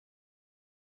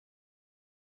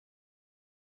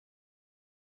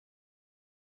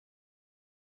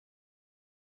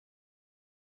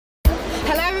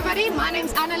everybody, my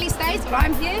name's Annaliese, and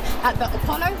I'm here at the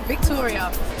Apollo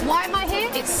Victoria. Why am I here?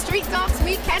 It's Street Dance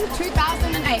Weekend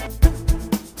 2008.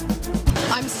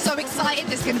 I'm so excited,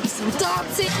 there's going to be some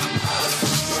dancing.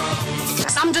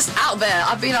 I'm just out there.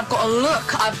 I've got a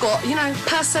look, I've got, you know,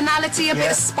 personality, a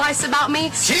bit of spice about me.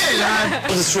 Cheers, man!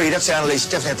 Of the three, that's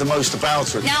Annaliese, definitely had the most about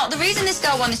her. Now, the reason this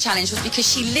girl won the challenge was because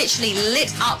she literally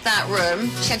lit up that room.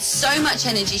 She had so much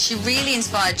energy, she really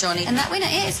inspired Johnny. And that winner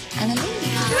is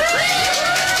Annaliese.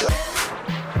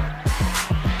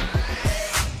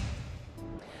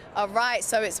 Alright,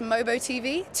 so it's Mobo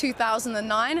TV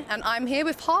 2009, and I'm here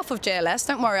with half of JLS.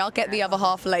 Don't worry, I'll get the other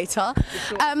half later.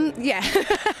 Yeah.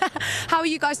 How are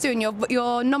you guys doing?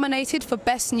 You're nominated for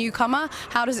Best Newcomer.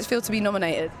 How does it feel to be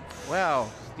nominated?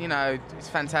 Well, you know, it's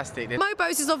fantastic.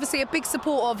 Mobos is obviously a big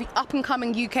supporter of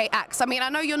up-and-coming UK acts. I mean, I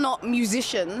know you're not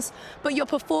musicians, but you're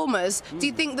performers. Do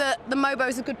you think that the Mobo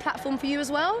is a good platform for you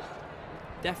as well?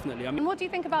 Definitely. And what do you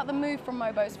think about the move from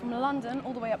Mobos from London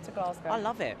all the way up to Glasgow? I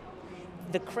love it.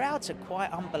 The crowds are quite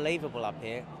unbelievable up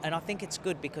here, and I think it's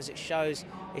good because it shows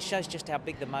just how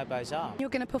big the Mobos are. You're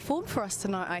going to perform for us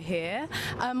tonight, I hear.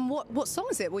 What song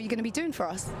is it? What are you going to be doing for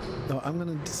us? No, I'm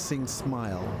going to sing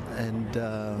 "Smile," and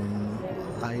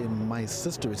my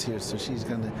sister is here, so she's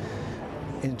going to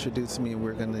introduce me, and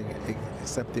we're going to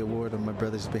accept the award on my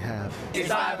brother's behalf. It's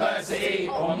diversity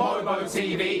on Mobo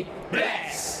TV.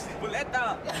 Bless!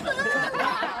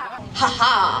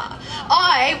 Haha!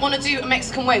 I want to do a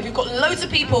Mexican wave. We've got loads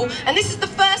of people, and this is the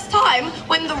first time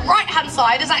when the right-hand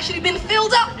side has actually been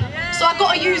filled up. So I've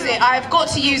got to use it. I've got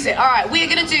to use it. All right, we're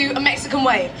going to do a Mexican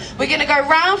wave. We're going to go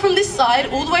round from this side,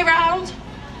 all the way round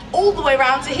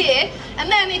to here,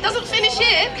 and then it doesn't finish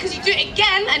here because you do it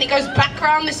again, and it goes back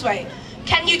around this way.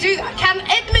 Can you do that? Can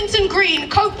Edmonton Green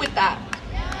cope with that?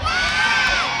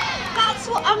 That's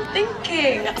what I'm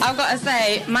thinking. I've got to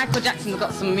say, Michael Jackson's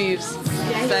got some moves.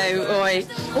 So, oi.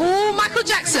 Oh, Michael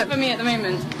Jackson. For me at the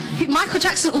moment. Michael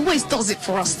Jackson always does it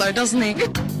for us, though, doesn't he?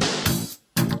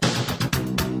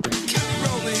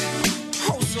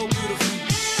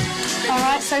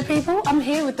 Alright, so people, I'm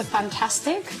here with the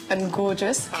fantastic and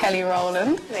gorgeous Kelly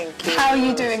Rowland. Thank you. How are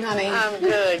you doing, honey? I'm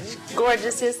good.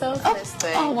 Gorgeous yourself, Miss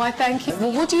Thing. Oh, why, thank you.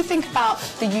 Well, what do you think about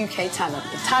the UK talent?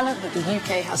 The talent that the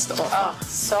UK has to offer? Oh,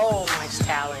 so much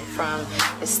talent, from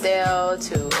Estelle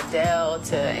to Adele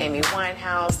to Amy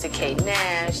Winehouse to Kate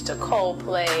Nash to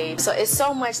Coldplay. So it's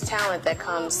so much talent that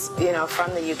comes, you know,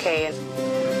 from the UK.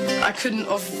 I couldn't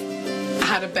have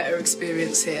had a better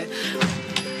experience here.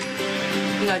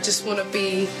 And I just want to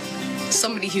be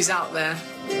somebody who's out there.